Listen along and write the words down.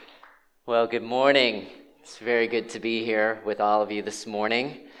Well, good morning. It's very good to be here with all of you this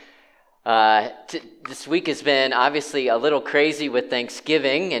morning. This week has been obviously a little crazy with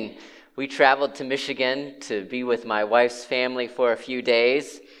Thanksgiving, and we traveled to Michigan to be with my wife's family for a few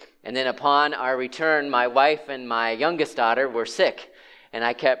days. And then upon our return, my wife and my youngest daughter were sick. And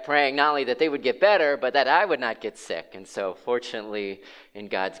I kept praying not only that they would get better, but that I would not get sick. And so fortunately, in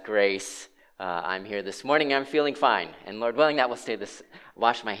God's grace, I'm here this morning. I'm feeling fine. And Lord willing, that will stay this.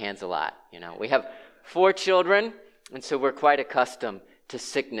 Wash my hands a lot. We have 4 children, and so we're quite accustomed to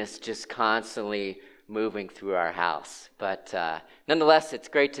sickness just constantly moving through our house. But nonetheless, it's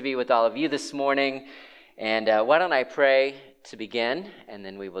great to be with all of you this morning. And why don't I pray to begin, and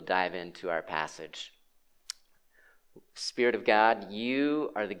then we will dive into our passage. Spirit of God, you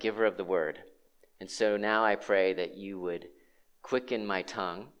are the giver of the word. And so now I pray that you would quicken my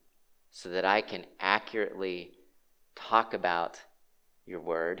tongue so that I can accurately talk about your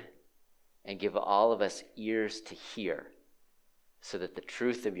word and give all of us ears to hear so that the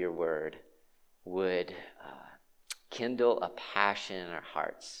truth of your word would kindle a passion in our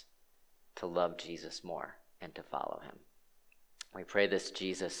hearts to love Jesus more and to follow him. We pray this,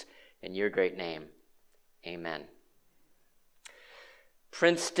 Jesus, in your great name. Amen.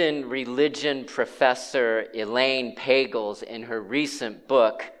 Princeton religion professor Elaine Pagels, in her recent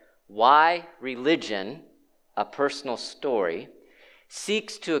book, Why Religion? A Personal Story,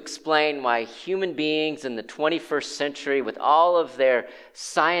 seeks to explain why human beings in the 21st century, with all of their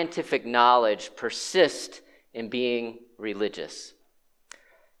scientific knowledge, persist in being religious.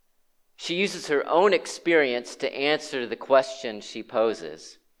 She uses her own experience to answer the question she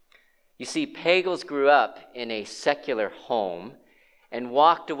poses. You see, Pagels grew up in a secular home and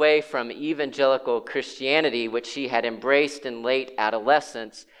walked away from evangelical Christianity, which she had embraced in late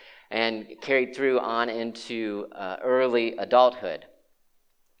adolescence and carried through on into early adulthood.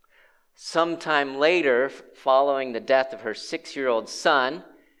 Sometime later, following the death of her 6-year-old son,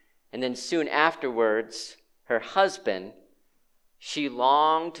 and then soon afterwards, her husband, she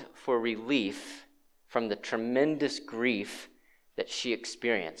longed for relief from the tremendous grief that she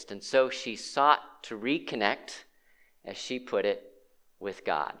experienced. And so she sought to reconnect, as she put it, with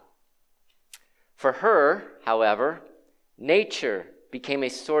God. For her, however, nature became a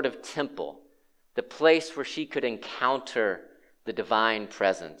sort of temple, the place where she could encounter the divine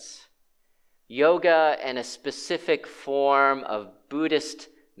presence. Yoga and a specific form of Buddhist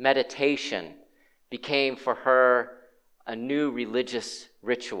meditation became for her a new religious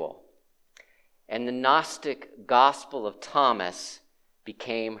ritual. And the Gnostic Gospel of Thomas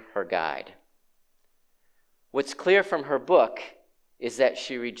became her guide. What's clear from her book is that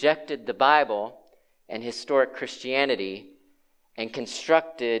she rejected the Bible and historic Christianity and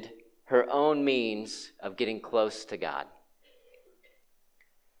constructed her own means of getting close to God.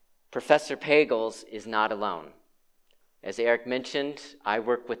 Professor Pagels is not alone. As Eric mentioned, I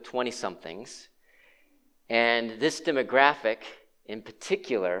work with 20-somethings, and this demographic in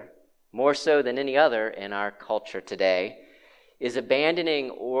particular, more so than any other in our culture today, is abandoning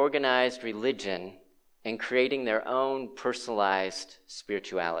organized religion and creating their own personalized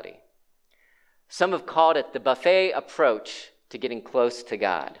spirituality. Some have called it the buffet approach to getting close to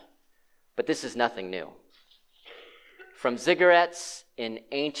God, but this is nothing new. From ziggurats in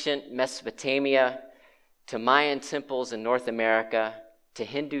ancient Mesopotamia to Mayan temples in North America to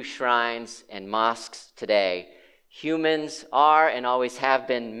Hindu shrines and mosques today, humans are and always have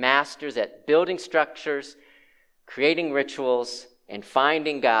been masters at building structures, creating rituals, and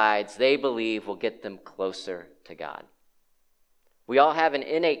finding guides they believe will get them closer to God. We all have an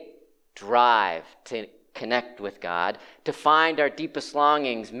innate drive to connect with God, to find our deepest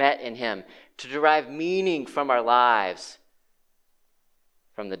longings met in him, to derive meaning from our lives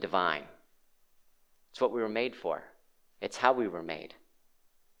from the divine. It's what we were made for. It's how we were made.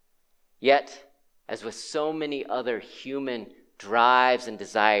 Yet, as with so many other human drives and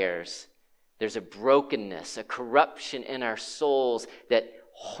desires, there's a brokenness, a corruption in our souls that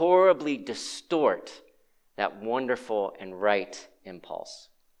horribly distort that wonderful and right impulse.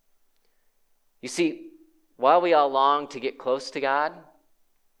 You see, while we all long to get close to God,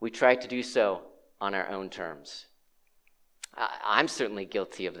 we try to do so on our own terms. I'm certainly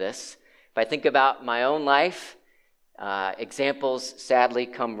guilty of this. If I think about my own life, examples sadly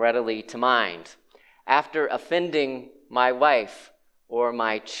come readily to mind. After offending my wife or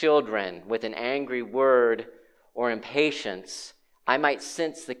my children with an angry word or impatience, I might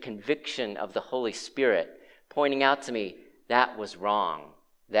sense the conviction of the Holy Spirit pointing out to me, that was wrong,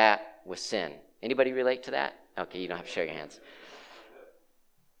 that was sin. Anybody relate to that? Okay, you don't have to share your hands.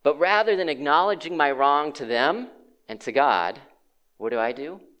 But rather than acknowledging my wrong to them and to God, what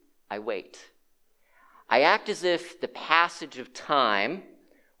do? I wait. I act as if the passage of time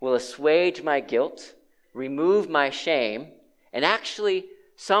will assuage my guilt, remove my shame, and actually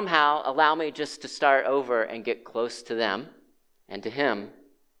somehow allow me just to start over and get close to them and to Him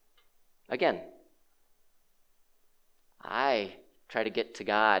again. I try to get to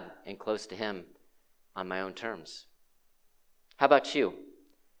God and close to Him on my own terms. How about you?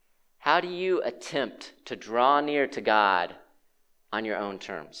 How do you attempt to draw near to God on your own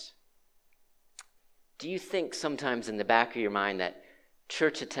terms? Do you think sometimes in the back of your mind that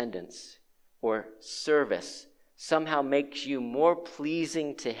church attendance or service somehow makes you more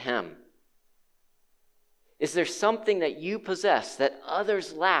pleasing to Him? Is there something that you possess that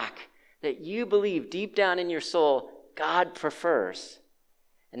others lack, that you believe deep down in your soul God prefers,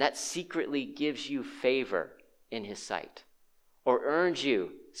 and that secretly gives you favor in His sight, or earns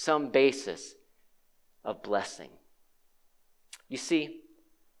you some basis of blessing? You see,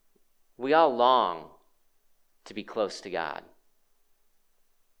 we all long to be close to God.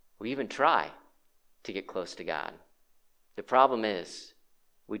 We even try to get close to God. The problem is,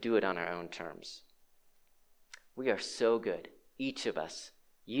 we do it on our own terms. We are so good, each of us,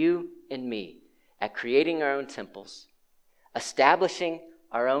 you and me, at creating our own temples, establishing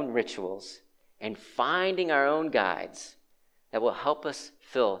our own rituals, and finding our own guides that will help us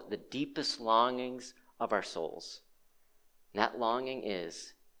fill the deepest longings of our souls. And that longing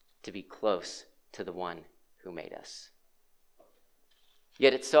is to be close to the one who made us.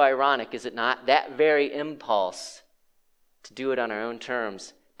 Yet it's so ironic, is it not? That very impulse to do it on our own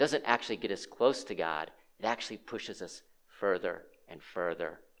terms doesn't actually get us close to God. It actually pushes us further and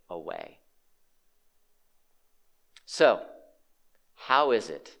further away. So, how is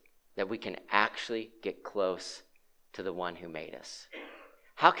it that we can actually get close to the one who made us?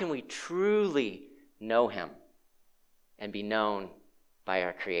 How can we truly know Him and be known by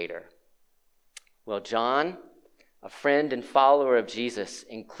our Creator? Well, John, a friend and follower of Jesus,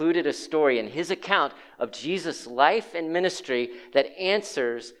 included a story in his account of Jesus' life and ministry that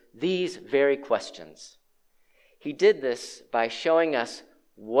answers these very questions. He did this by showing us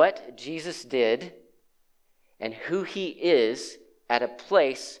what Jesus did and who He is at a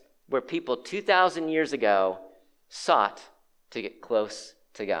place where people 2,000 years ago sought to get close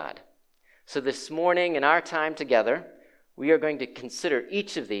to God. So this morning in our time together, we are going to consider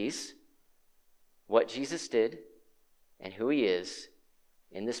each of these, what Jesus did and who He is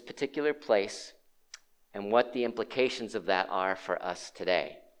in this particular place, and what the implications of that are for us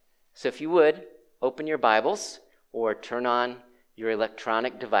today. So if you would, open your Bibles or turn on your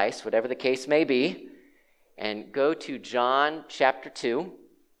electronic device, whatever the case may be, and go to John chapter 2.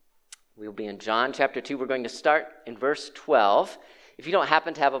 We'll be in John chapter 2. We're going to start in verse 12. If you don't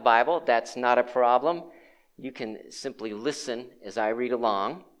happen to have a Bible, that's not a problem. You can simply listen as I read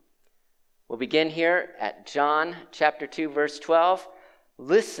along. We'll begin here at John chapter 2, verse 12.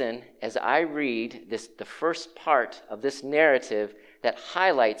 Listen as I read the first part of this narrative that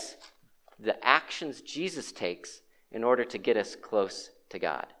highlights the actions Jesus takes in order to get us close to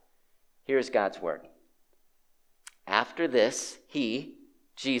God. Here's God's word. After this, He,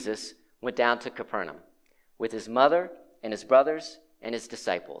 Jesus, went down to Capernaum with His mother and His brothers and His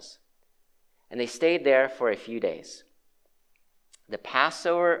disciples. And they stayed there for a few days. The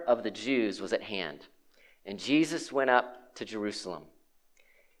Passover of the Jews was at hand, and Jesus went up to Jerusalem.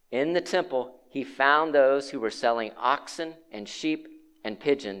 In the temple, He found those who were selling oxen and sheep and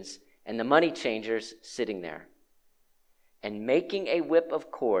pigeons, and the money changers sitting there. And making a whip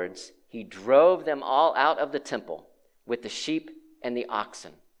of cords, He drove them all out of the temple with the sheep and the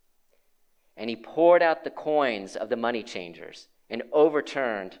oxen. And He poured out the coins of the money changers and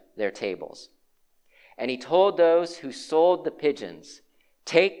overturned their tables. And He told those who sold the pigeons,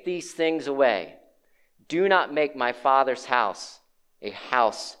 "Take these things away. Do not make my Father's house a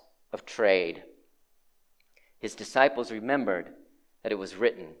house of trade." His disciples remembered that it was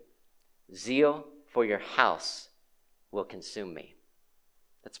written, "Zeal for your house will consume me."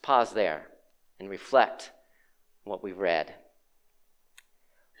 Let's pause there and reflect on what we've read.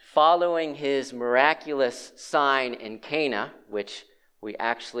 Following His miraculous sign in Cana, which we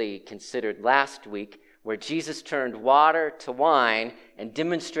actually considered last week, where Jesus turned water to wine and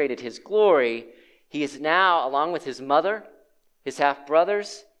demonstrated His glory, He is now, along with His mother, His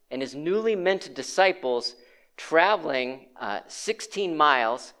half-brothers, and His newly minted disciples, traveling 16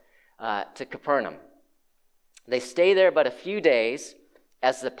 miles to Capernaum. They stay there but a few days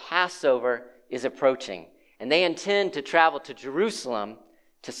as the Passover is approaching, and they intend to travel to Jerusalem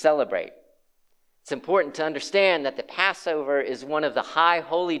to celebrate. It's important to understand that the Passover is one of the high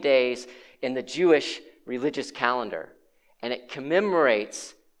holy days in the Jewish religious calendar, and it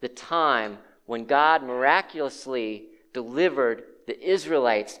commemorates the time when God miraculously delivered the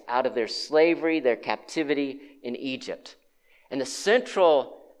Israelites out of their slavery, their captivity in Egypt. And the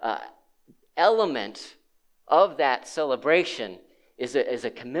central element of that celebration is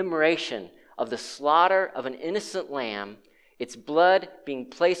a commemoration of the slaughter of an innocent lamb, its blood being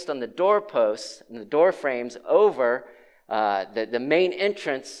placed on the doorposts and the door frames over the main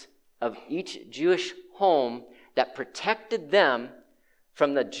entrance of each Jewish home that protected them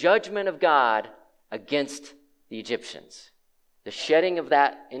from the judgment of God against the Egyptians. The shedding of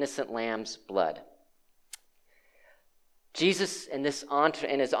that innocent lamb's blood. Jesus and his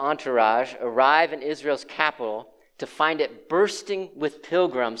entourage arrive in Israel's capital to find it bursting with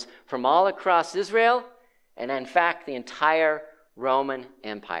pilgrims from all across Israel and, in fact, the entire Roman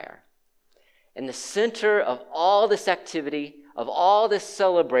Empire. In the center of all this activity, of all this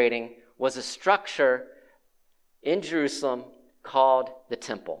celebrating, was a structure in Jerusalem called the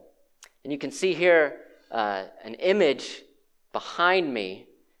temple. And you can see here an image behind me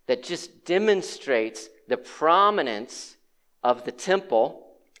that just demonstrates the prominence of the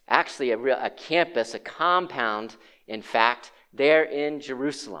temple, actually a campus, a compound, in fact, there in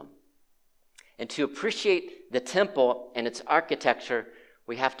Jerusalem. And to appreciate the temple and its architecture,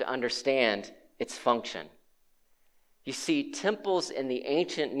 we have to understand its function. You see, temples in the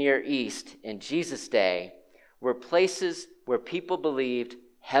ancient Near East in Jesus' day were places where people believed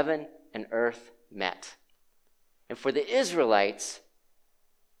heaven and earth met. And for the Israelites,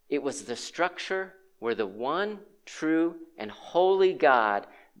 it was the structure where the one true and holy God,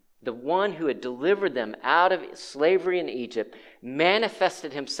 the one who had delivered them out of slavery in Egypt,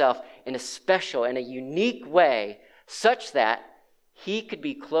 manifested himself in a special and a unique way such that he could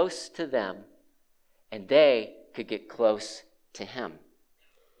be close to them and they could get close to him.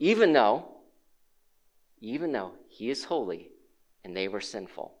 Even though he is holy and they were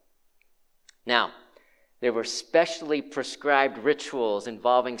sinful. Now, there were specially prescribed rituals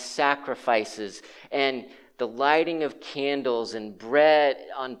involving sacrifices and the lighting of candles and bread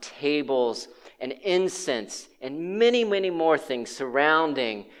on tables and incense and many, many more things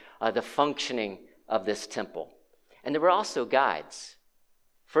surrounding the functioning of this temple. And there were also guides.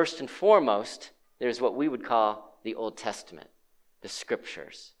 First and foremost, there's what we would call the Old Testament, the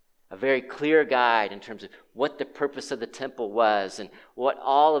Scriptures. A very clear guide in terms of what the purpose of the temple was and what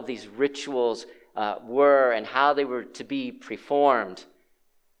all of these rituals were and how they were to be performed.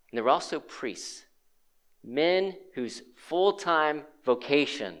 And there were also priests, men whose full-time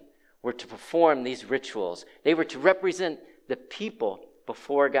vocation were to perform these rituals. They were to represent the people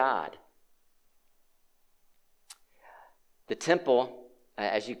before God. The temple,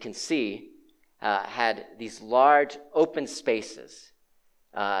 as you can see, had these large open spaces.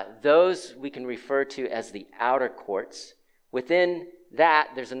 Those we can refer to as the outer courts. Within that,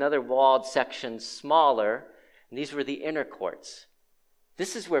 there's another walled section smaller, and these were the inner courts.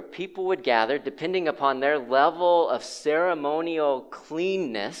 This is where people would gather, depending upon their level of ceremonial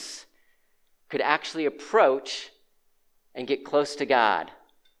cleanness, could actually approach and get close to God.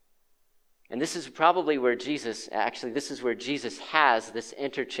 And this is probably where Jesus has this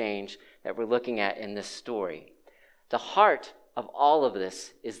interchange that we're looking at in this story. The heart of all of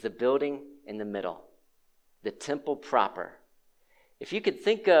this is the building in the middle, the temple proper. If you could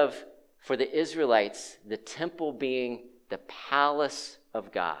think of, for the Israelites, the temple being the palace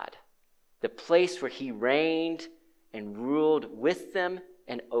of God, the place where he reigned and ruled with them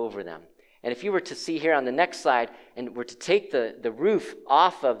and over them. And if you were to see here on the next slide and were to take the roof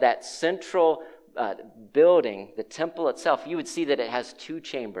off of that central building, the temple itself, you would see that it has two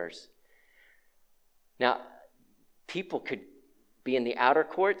chambers. Now, people could be in the outer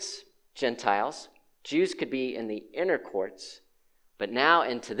courts, Gentiles. Jews could be in the inner courts. But now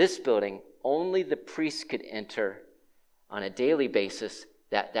into this building, only the priests could enter on a daily basis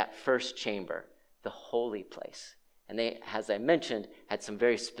that first chamber, the holy place. And they, as I mentioned, had some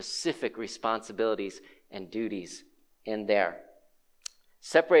very specific responsibilities and duties in there.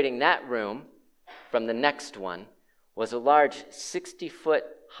 Separating that room from the next one was a large 60-foot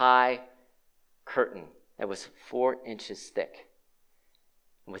high curtain that was 4 inches thick.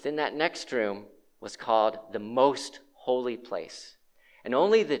 And within that next room was called the most holy place. And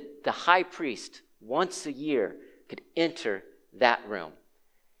only the high priest, once a year, could enter that room.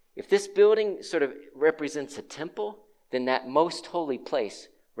 If this building sort of represents a temple, then that most holy place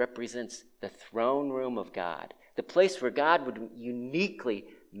represents the throne room of God, the place where God would uniquely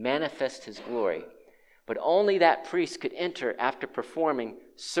manifest his glory. But only that priest could enter after performing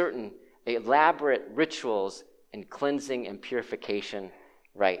certain elaborate rituals and cleansing and purification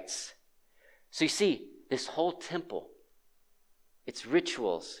rites. So you see, this whole temple its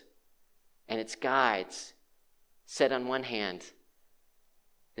rituals, and its guides said on one hand,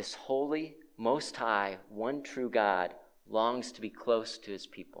 this holy, most high, one true God longs to be close to his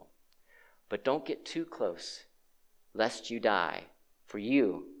people. But don't get too close, lest you die, for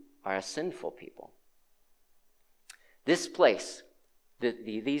you are a sinful people. This place,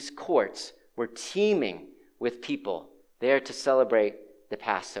 these courts, were teeming with people there to celebrate the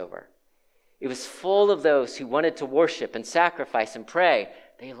Passover. It was full of those who wanted to worship and sacrifice and pray.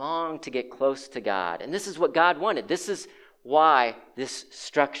 They longed to get close to God. And this is what God wanted. This is why this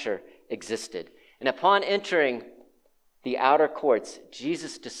structure existed. And upon entering the outer courts,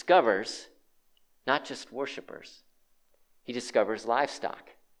 Jesus discovers not just worshipers. He discovers livestock.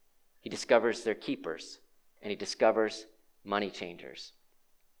 He discovers their keepers. And he discovers money changers.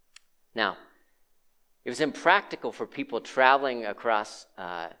 Now, it was impractical for people traveling across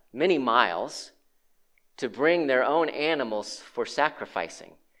many miles to bring their own animals for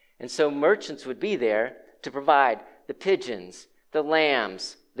sacrificing. And so merchants would be there to provide the pigeons, the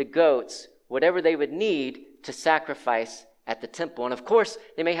lambs, the goats, whatever they would need to sacrifice at the temple. And of course,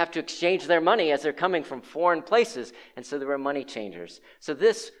 they may have to exchange their money as they're coming from foreign places. And so there were money changers. So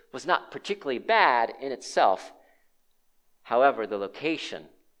this was not particularly bad in itself. However, the location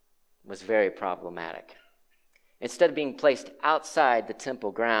was very problematic. Instead of being placed outside the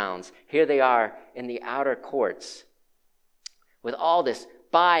temple grounds, here they are in the outer courts with all this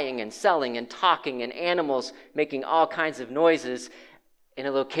buying and selling and talking and animals making all kinds of noises in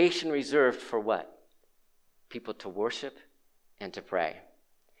a location reserved for what? People to worship and to pray.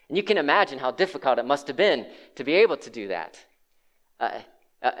 And you can imagine how difficult it must have been to be able to do that.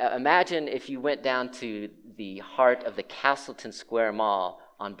 Imagine if you went down to the heart of the Castleton Square Mall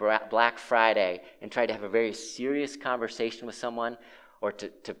on Black Friday and tried to have a very serious conversation with someone or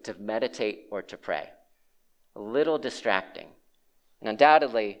to meditate or to pray. A little distracting. And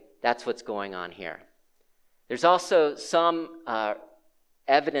undoubtedly, that's what's going on here. There's also some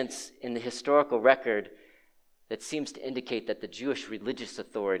evidence in the historical record that seems to indicate that the Jewish religious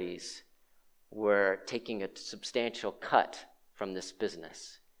authorities were taking a substantial cut from this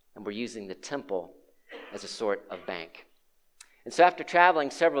business and were using the temple as a sort of bank. And so after traveling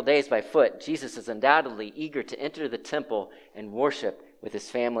several days by foot, Jesus is undoubtedly eager to enter the temple and worship with his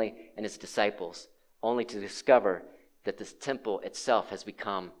family and his disciples, only to discover that this temple itself has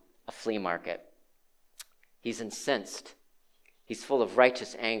become a flea market. He's incensed. He's full of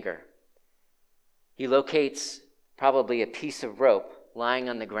righteous anger. He locates probably a piece of rope lying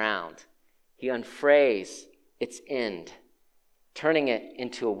on the ground. He unfrays its end, turning it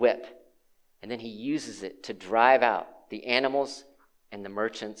into a whip, and then he uses it to drive out the animals and the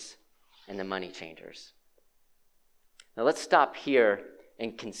merchants and the money changers. Now let's stop here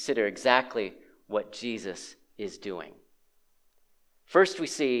and consider exactly what Jesus is doing. First, we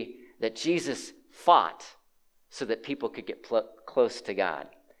see that Jesus fought so that people could get close to God.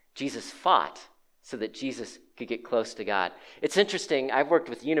 Jesus fought so that Jesus could get close to God. It's interesting. I've worked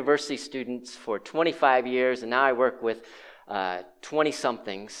with university students for 25 years, and now I work with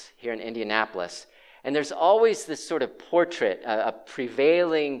 20-somethings here in Indianapolis. And there's always this sort of portrait, a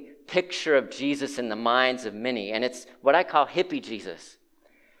prevailing picture of Jesus in the minds of many. And it's what I call hippie Jesus.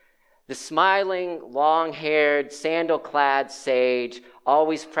 The smiling, long-haired, sandal-clad sage,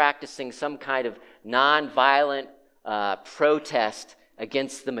 always practicing some kind of nonviolent protest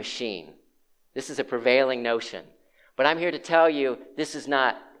against the machine. This is a prevailing notion. But I'm here to tell you, this is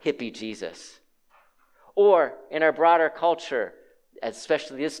not hippie Jesus. Or in our broader culture,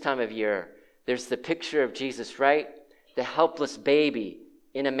 especially this time of year, there's the picture of Jesus, right? The helpless baby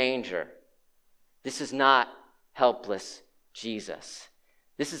in a manger. This is not helpless Jesus.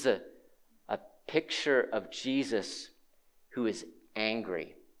 This is a picture of Jesus who is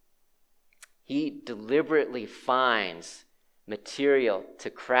angry. He deliberately finds material to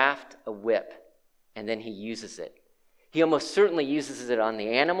craft a whip, and then he uses it. He almost certainly uses it on the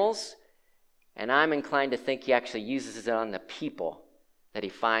animals, and I'm inclined to think he actually uses it on the people that he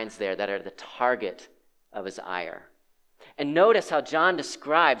finds there that are the target of his ire. And notice how John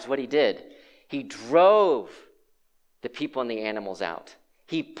describes what he did. He drove the people and the animals out.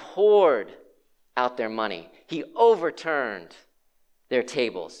 He poured out their money. He overturned their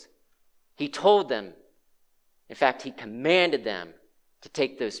tables. He told them, in fact, he commanded them to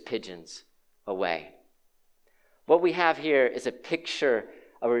take those pigeons away. What we have here is a picture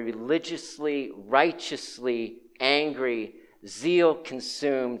of a religiously, righteously angry,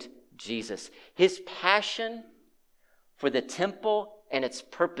 zeal-consumed Jesus. His passion for the temple and its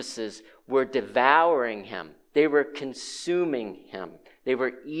purposes were devouring him. They were consuming him. They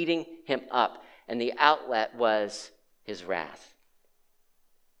were eating him up. And the outlet was his wrath.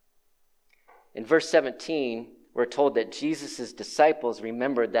 in verse 17, we're told that Jesus' disciples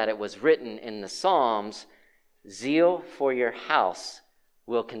remembered that it was written in the Psalms, "Zeal for your house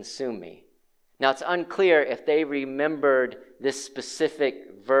will consume me." Now, it's unclear if they remembered this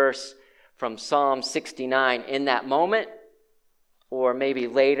specific verse from Psalm 69 in that moment, or maybe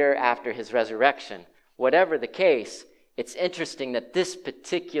later after his resurrection. Whatever the case, it's interesting that this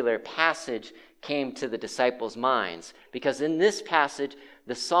particular passage came to the disciples' minds, because in this passage,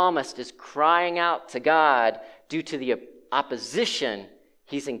 the psalmist is crying out to God due to the opposition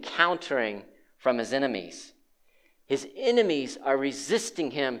he's encountering from his enemies. His enemies are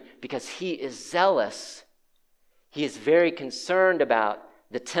resisting him because he is zealous. He is very concerned about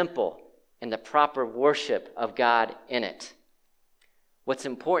the temple and the proper worship of God in it. What's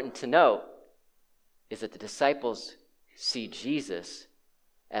important to note is that the disciples see Jesus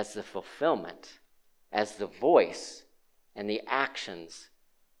as the fulfillment, as the voice and the actions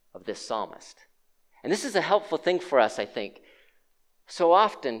of this psalmist. And this is a helpful thing for us, I think. So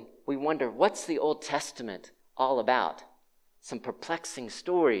often we wonder, what's the Old Testament all about? Some perplexing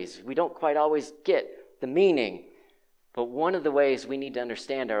stories. We don't quite always get the meaning. But one of the ways we need to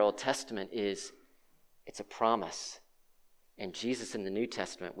understand our Old Testament is it's a promise. And Jesus in the New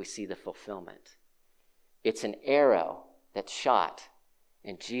Testament, we see the fulfillment. It's an arrow that's shot,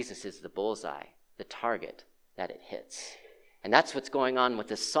 and Jesus is the bullseye, the target that it hits. And that's what's going on with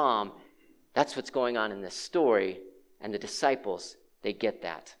this psalm. That's what's going on in this story, and the disciples, they get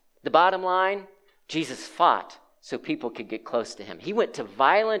that. The bottom line, Jesus fought so people could get close to him. He went to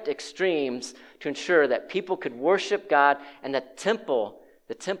violent extremes to ensure that people could worship God, and the temple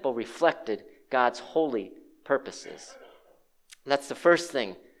reflected God's holy purposes. That's the first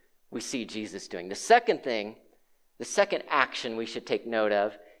thing we see Jesus doing. The second action we should take note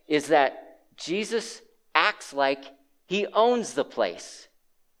of is that Jesus acts like he owns the place.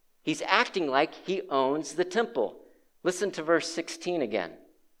 He's acting like he owns the temple. Listen to verse 16 again.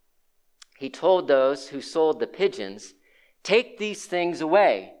 He told those who sold the pigeons, "Take these things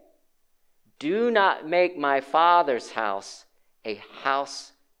away. Do not make my Father's house a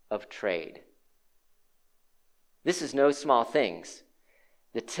house of trade." This is no small things.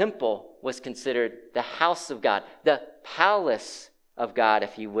 The temple was considered the house of God, the palace of God,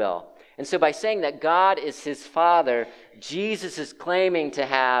 if you will. And so by saying that God is his Father, Jesus is claiming to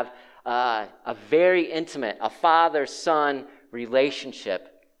have a very intimate, a father-son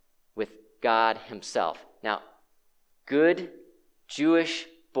relationship with God himself. Now, good Jewish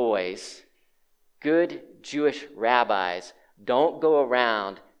boys, good Jewish rabbis don't go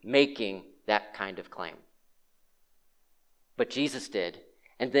around making that kind of claim. But Jesus did,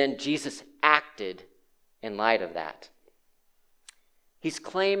 and then Jesus acted in light of that. He's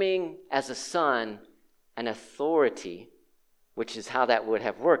claiming as a son an authority, which is how that would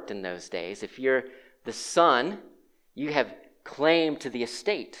have worked in those days. If you're the son, you have claim to the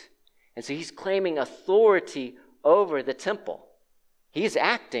estate. And so he's claiming authority over the temple. He's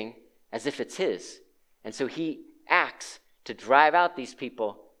acting as if it's his. And so he acts to drive out these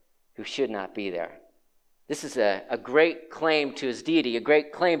people who should not be there. This is a great claim to his deity, a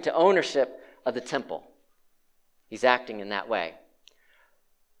great claim to ownership of the temple. He's acting in that way.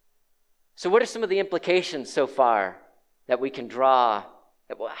 So what are some of the implications so far that we can draw?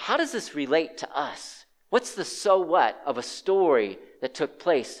 How does this relate to us? What's the so what of a story that took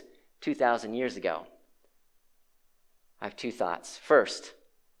place 2,000 years ago? I have two thoughts. First,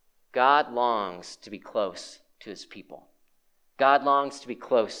 God longs to be close to his people. God longs to be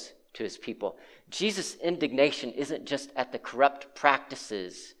close to his people. Jesus' indignation isn't just at the corrupt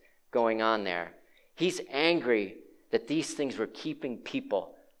practices going on there. He's angry that these things were keeping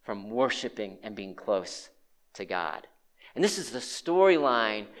people from worshiping and being close to God. And this is the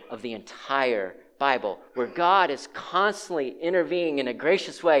storyline of the entire Bible, where God is constantly intervening in a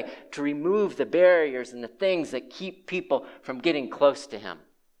gracious way to remove the barriers and the things that keep people from getting close to him.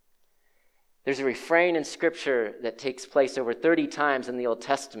 There's a refrain in Scripture that takes place over 30 times in the Old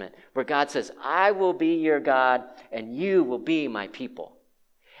Testament where God says, "I will be your God and you will be my people."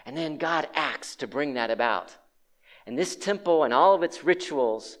 And then God acts to bring that about. And this temple and all of its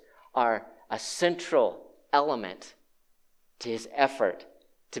rituals are a central element to his effort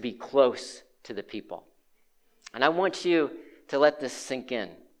to be close to the people. And I want you to let this sink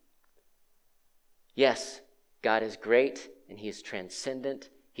in. Yes, God is great and he is transcendent.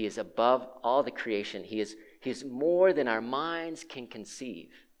 He is above all the creation. He is more than our minds can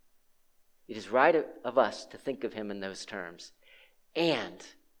conceive. It is right of us to think of him in those terms. And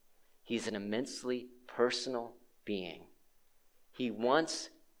he's an immensely personal being. He wants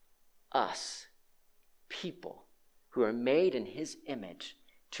us, people who are made in his image,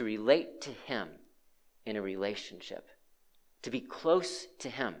 to relate to him in a relationship, to be close to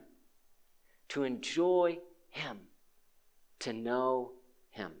him, to enjoy him, to know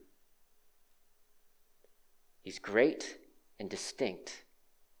him. He's great and distinct,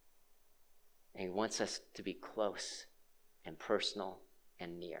 and he wants us to be close and personal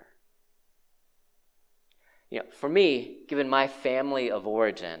and near. For me, given my family of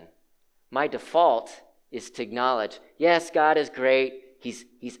origin, my default is to acknowledge, yes, God is great. He's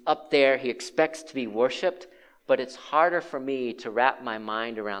up there. He expects to be worshiped. But it's harder for me to wrap my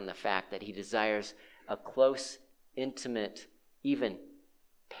mind around the fact that he desires a close, intimate, even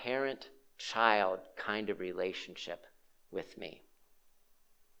parent-child kind of relationship with me.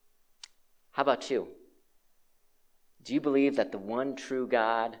 How about you? Do you believe that the one true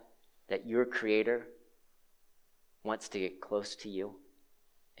God, that your Creator, wants to get close to you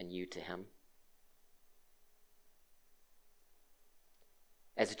and you to him?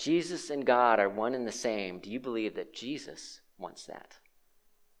 As Jesus and God are one and the same, do you believe that Jesus wants that?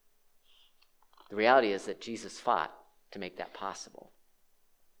 The reality is that Jesus fought to make that possible.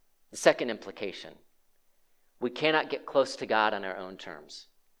 The second implication, we cannot get close to God on our own terms.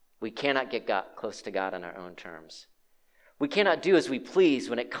 We cannot get close to God on our own terms. We cannot do as we please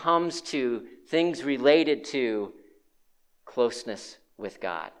when it comes to things related to closeness with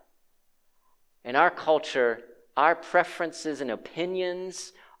God. In our culture, our preferences and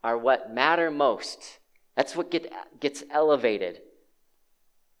opinions are what matter most. That's what gets elevated.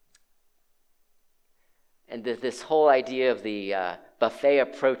 And this whole idea of the buffet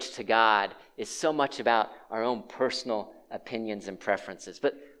approach to God is so much about our own personal opinions and preferences.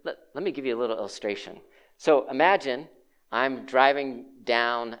 But let me give you a little illustration. So imagine I'm driving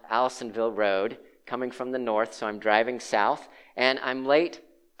down Allisonville Road, coming from the north, so I'm driving south, and I'm late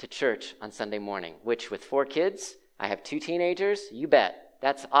to church on Sunday morning, which with 4 kids, I have 2 teenagers, you bet.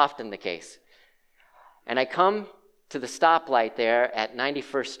 That's often the case. And I come to the stoplight there at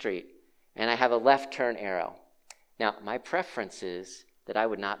 91st Street, and I have a left turn arrow. Now, my preference is that I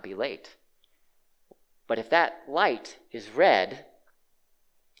would not be late. But if that light is red,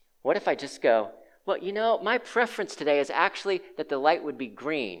 what if I just go, well, my preference today is actually that the light would be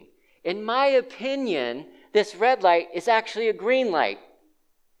green. In my opinion, this red light is actually a green light.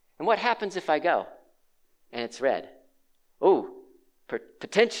 And what happens if I go and it's red?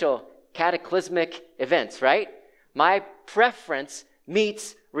 Potential cataclysmic events, right? My preference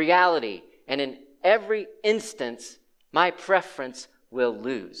meets reality. And in every instance, my preference will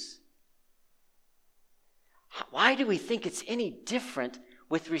lose. Why do we think it's any different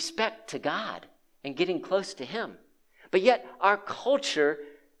with respect to God and getting close to him? But yet our culture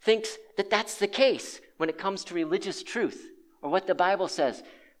thinks that that's the case when it comes to religious truth or what the Bible says.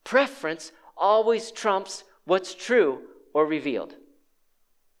 Preference always trumps what's true or revealed.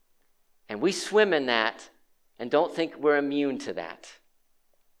 And we swim in that and don't think we're immune to that.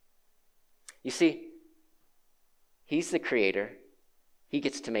 You see, he's the creator. He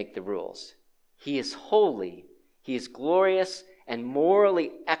gets to make the rules. He is holy. He is glorious and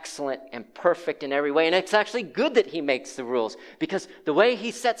morally excellent and perfect in every way. And it's actually good that he makes the rules, because the way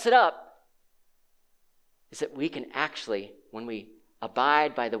he sets it up is that we can actually, when we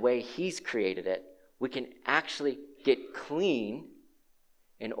abide by the way he's created it, we can actually get clean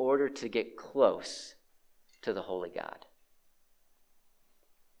in order to get close to the holy God.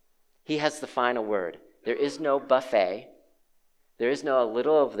 He has the final word. There is no buffet. There is no a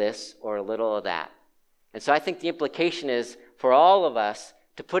little of this or a little of that. And so I think the implication is for all of us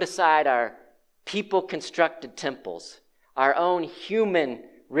to put aside our people-constructed temples, our own human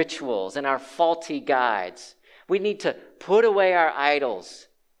rituals, and our faulty guides. We need to put away our idols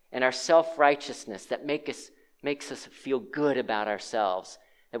and our self-righteousness that makes us feel good about ourselves,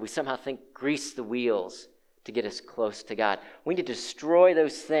 that we somehow think grease the wheels to get us close to God. We need to destroy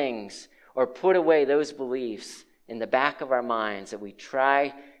those things or put away those beliefs in the back of our minds that we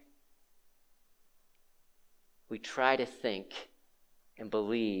try to think and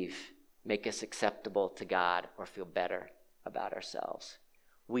believe make us acceptable to God or feel better about ourselves.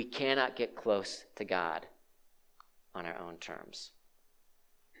 We cannot get close to God on our own terms.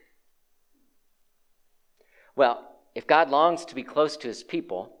 Well, if God longs to be close to his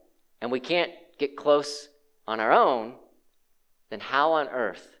people and we can't get close on our own, then how on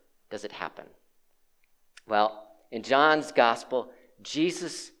earth does it happen? Well, in John's gospel,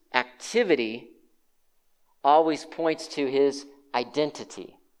 Jesus' activity always points to his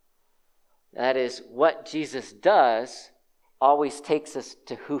identity. That is, what Jesus does always takes us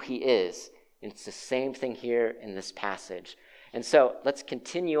to who he is. And it's the same thing here in this passage. And so let's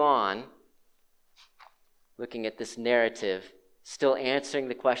continue on looking at this narrative still answering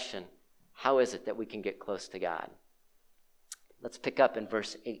the question, how is it that we can get close to God? Let's pick up in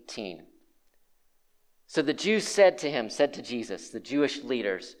verse 18. So the Jews said to Jesus, the Jewish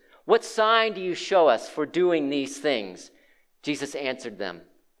leaders, "What sign do you show us for doing these things?" Jesus answered them,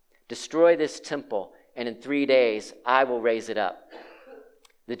 "Destroy this temple, and in 3 days I will raise it up."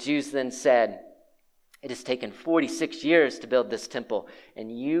 The Jews then said, "It has taken 46 years to build this temple,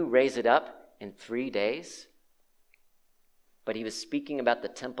 and you raise it up in 3 days?" But he was speaking about the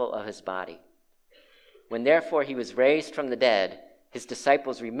temple of his body. When therefore he was raised from the dead, his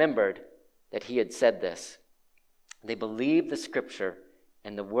disciples remembered that he had said this. They believed the scripture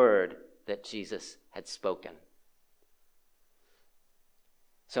and the word that Jesus had spoken.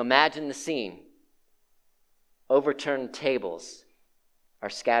 So imagine the scene. Overturned tables are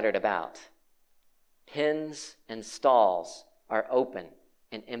scattered about. Pens and stalls are open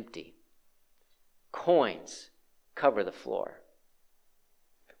and empty. Coins cover the floor.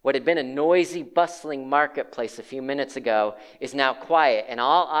 What had been a noisy, bustling marketplace a few minutes ago is now quiet, and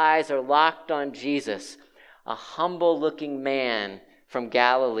all eyes are locked on Jesus, a humble-looking man from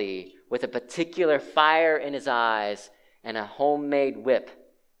Galilee with a particular fire in his eyes and a homemade whip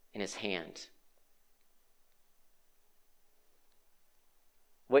in his hand.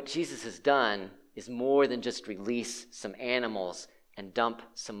 What Jesus has done is more than just release some animals and dump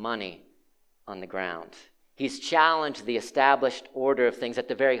some money on the ground. He's challenged the established order of things at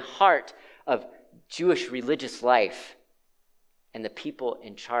the very heart of Jewish religious life, and the people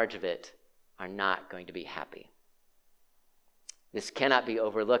in charge of it are not going to be happy. This cannot be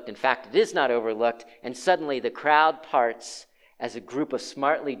overlooked. In fact, it is not overlooked, and suddenly the crowd parts as a group of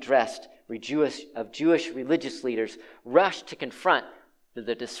smartly dressed Jewish religious leaders rush to confront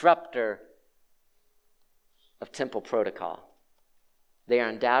the disruptor of temple protocol. They are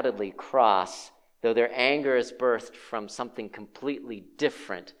undoubtedly cross, though their anger is birthed from something completely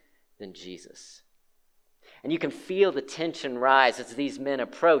different than Jesus. And you can feel the tension rise as these men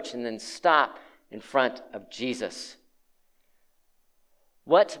approach and then stop in front of Jesus.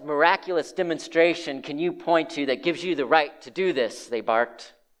 "What miraculous demonstration can you point to that gives you the right to do this?" they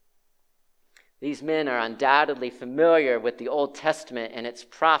barked. These men are undoubtedly familiar with the Old Testament and its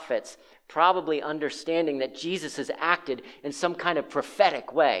prophets, probably understanding that Jesus has acted in some kind of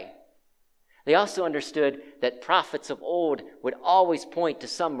prophetic way. They also understood that prophets of old would always point to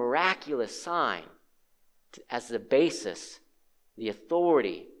some miraculous sign as the basis, the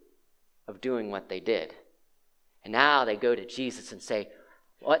authority of doing what they did. And now they go to Jesus and say,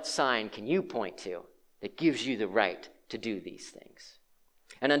 "What sign can you point to that gives you the right to do these things?"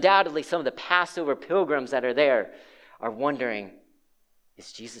 And undoubtedly some of the Passover pilgrims that are there are wondering,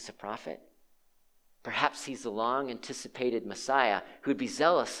 is Jesus a prophet? Perhaps he's the long-anticipated Messiah who would be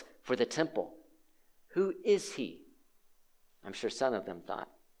zealous for the temple. Who is he? I'm sure some of them thought.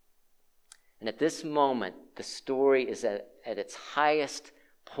 And at this moment, the story is at its highest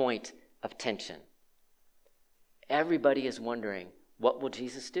point of tension. Everybody is wondering, what will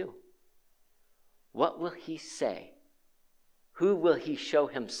Jesus do? What will he say? Who will he show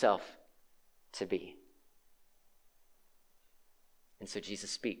himself to be? And so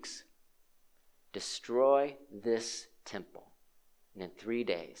Jesus speaks. "Destroy this temple, and in 3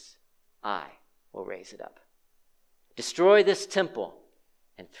 days I will raise it up." Destroy this temple,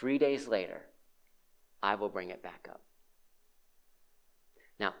 and 3 days later I will bring it back up.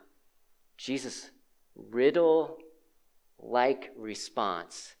 Now, Jesus' riddle-like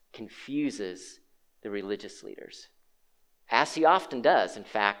response confuses the religious leaders. As he often does, in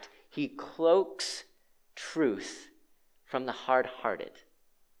fact, he cloaks truth from the hard-hearted,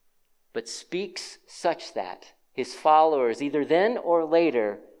 but speaks such that his followers, either then or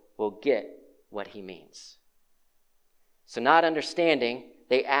later, will get what he means. So not understanding,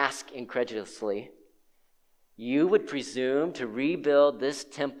 they ask incredulously, "You would presume to rebuild this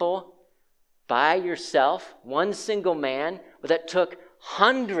temple by yourself, one single man, that took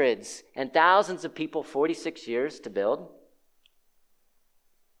hundreds and thousands of people 46 years to build?"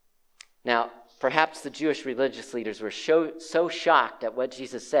 Now, perhaps the Jewish religious leaders were so shocked at what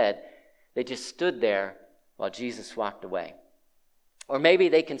Jesus said, they just stood there while Jesus walked away. Or maybe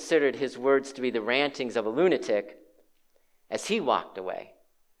they considered his words to be the rantings of a lunatic as he walked away.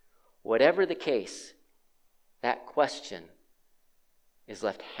 Whatever the case, that question is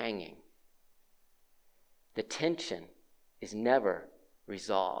left hanging. The tension is never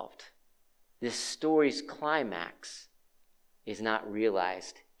resolved. This story's climax is not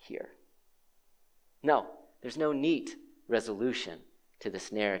realized here. No, there's no neat resolution to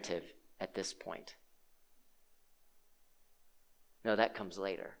this narrative at this point. No, that comes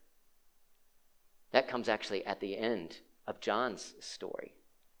later. That comes actually at the end of John's story.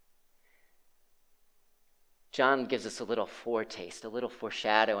 John gives us a little foretaste, a little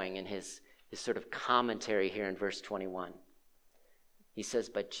foreshadowing in his sort of commentary here in verse 21. He says,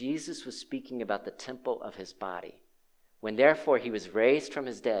 "But Jesus was speaking about the temple of his body. When therefore he was raised from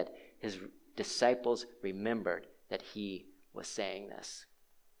his dead, his disciples remembered that he was saying this."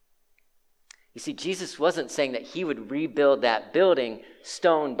 You see, Jesus wasn't saying that he would rebuild that building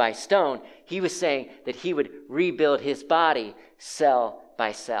stone by stone. He was saying that he would rebuild his body cell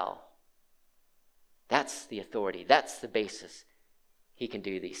by cell. That's the authority. That's the basis. He can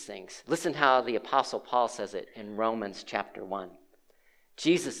do these things. Listen how the Apostle Paul says it in Romans chapter 1.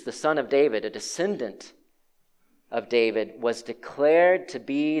 Jesus, the son of David, a descendant of David, was declared to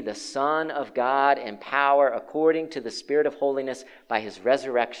be the Son of God in power according to the Spirit of holiness by his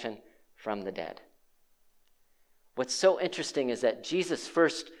resurrection from the dead. What's so interesting is that Jesus'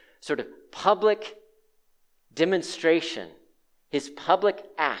 first sort of public demonstration, his public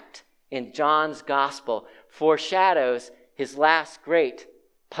act in John's gospel, foreshadows his last great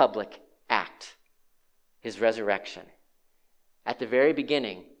public act, his resurrection. At the very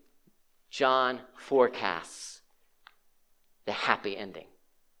beginning, John forecasts the happy ending.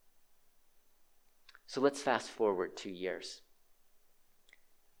 So let's fast forward 2 years.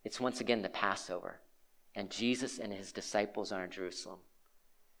 It's once again the Passover, and Jesus and his disciples are in Jerusalem.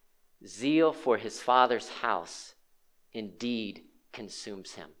 Zeal for his Father's house indeed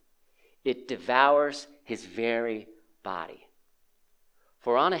consumes him. It devours his very body.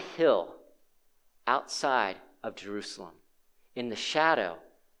 For on a hill outside of Jerusalem, in the shadow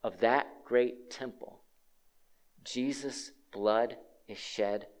of that great temple, Jesus' blood is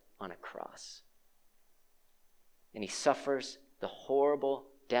shed on a cross. And he suffers the horrible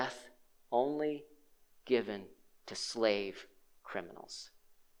death only given to slave criminals.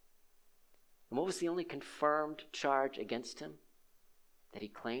 And what was the only confirmed charge against him? That he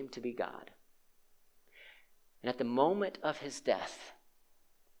claimed to be God. And at the moment of his death,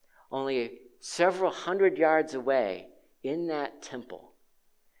 only several hundred yards away in that temple,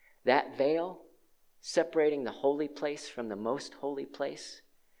 that veil separating the holy place from the most holy place,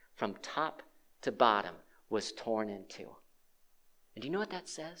 from top to bottom, was torn in two. And do you know what that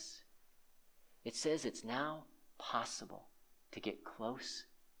says? It says it's now possible to get close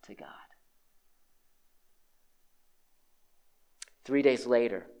to God. 3 days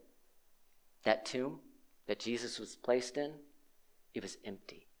later, that tomb that Jesus was placed in, it was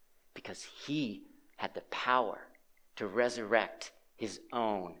empty because he had the power to resurrect his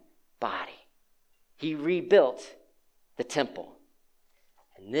own body. He rebuilt the temple.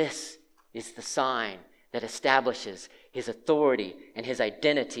 And this is the sign that establishes his authority and his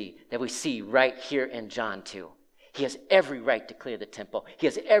identity that we see right here in John 2. He has every right to clear the temple. He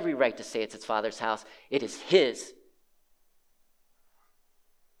has every right to say it's his Father's house. It is his.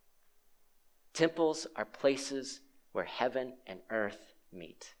 Temples are places where heaven and earth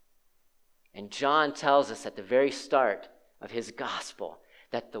meet. And John tells us at the very start of his gospel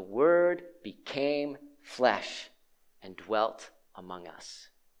that the Word became flesh and dwelt among us.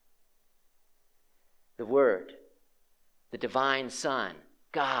 The Word, the divine Son,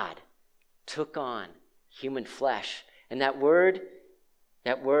 God, took on human flesh. And that word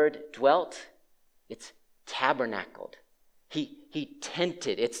dwelt, it's tabernacled. He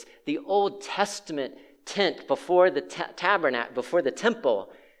tented. It's the Old Testament tent before the tabernacle, before the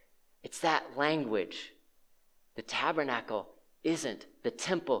temple. It's that language. The tabernacle the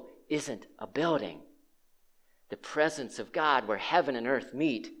temple isn't a building. The presence of God where heaven and earth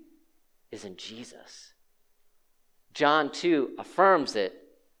meet is in Jesus. John 2 affirms it.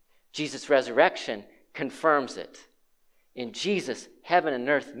 Jesus' resurrection confirms it. In Jesus, heaven and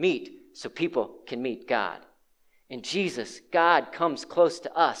earth meet so people can meet God. In Jesus, God comes close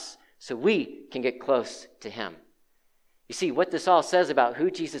to us so we can get close to him. You see, what this all says about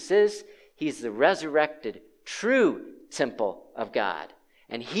who Jesus is, he's the resurrected, true temple of God.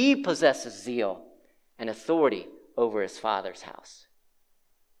 And he possesses zeal and authority over his Father's house.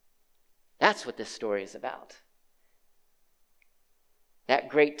 That's what this story is about. That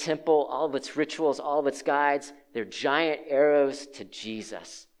great temple, all of its rituals, all of its guides, they're giant arrows to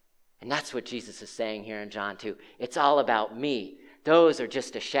Jesus. And that's what Jesus is saying here in John 2. It's all about me. Those are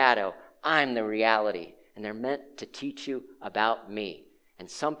just a shadow. I'm the reality. And they're meant to teach you about me. And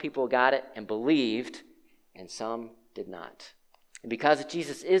some people got it and believed, and some did not. And because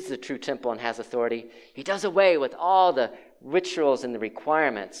Jesus is the true temple and has authority, he does away with all the rituals and the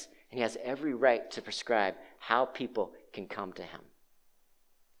requirements, and he has every right to prescribe how people can come to him.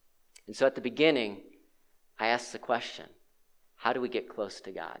 And so at the beginning, I asked the question, how do we get close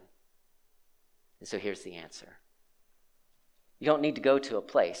to God? And so here's the answer. You don't need to go to a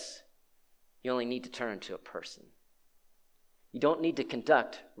place. You only need to turn to a person. You don't need to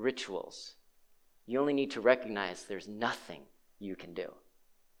conduct rituals. You only need to recognize there's nothing you can do.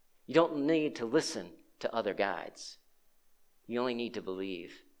 You don't need to listen to other guides. You only need to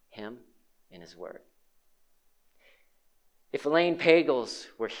believe him and his word. If Elaine Pagels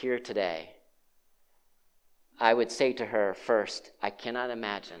were here today, I would say to her first, I cannot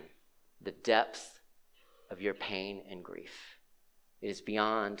imagine the depth of your pain and grief. It is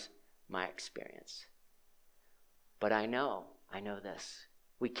beyond my experience. But I know this.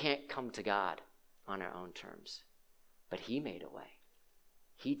 We can't come to God on our own terms. But he made a way.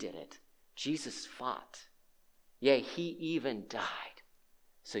 He did it. Jesus fought. Yea, he even died.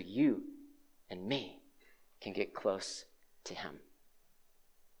 So you and me can get close to him.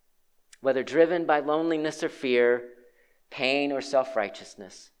 Whether driven by loneliness or fear, pain or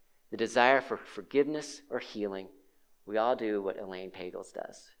self-righteousness, the desire for forgiveness or healing, we all do what Elaine Pagels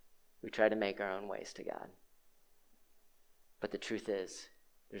does. We try to make our own ways to God. But the truth is,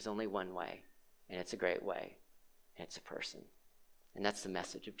 there's only one way, and it's a great way, and it's a person. And that's the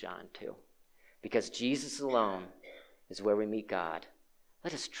message of John 2. Because Jesus alone is where we meet God,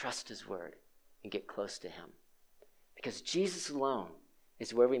 let us trust his word and get close to him. Because Jesus alone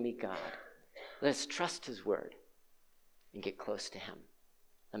is where we meet God, let us trust his word and get close to him.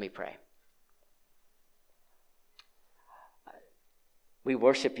 Let me pray. We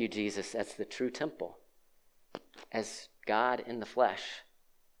worship you, Jesus, as the true temple, as God in the flesh.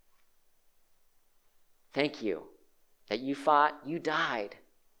 Thank you that you fought, you died,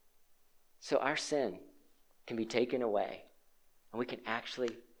 so our sin can be taken away, and we can actually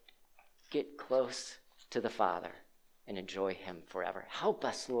get close to the Father and enjoy him forever. Help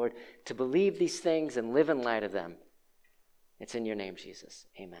us, Lord, to believe these things and live in light of them. It's in your name, Jesus.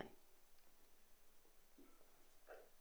 Amen.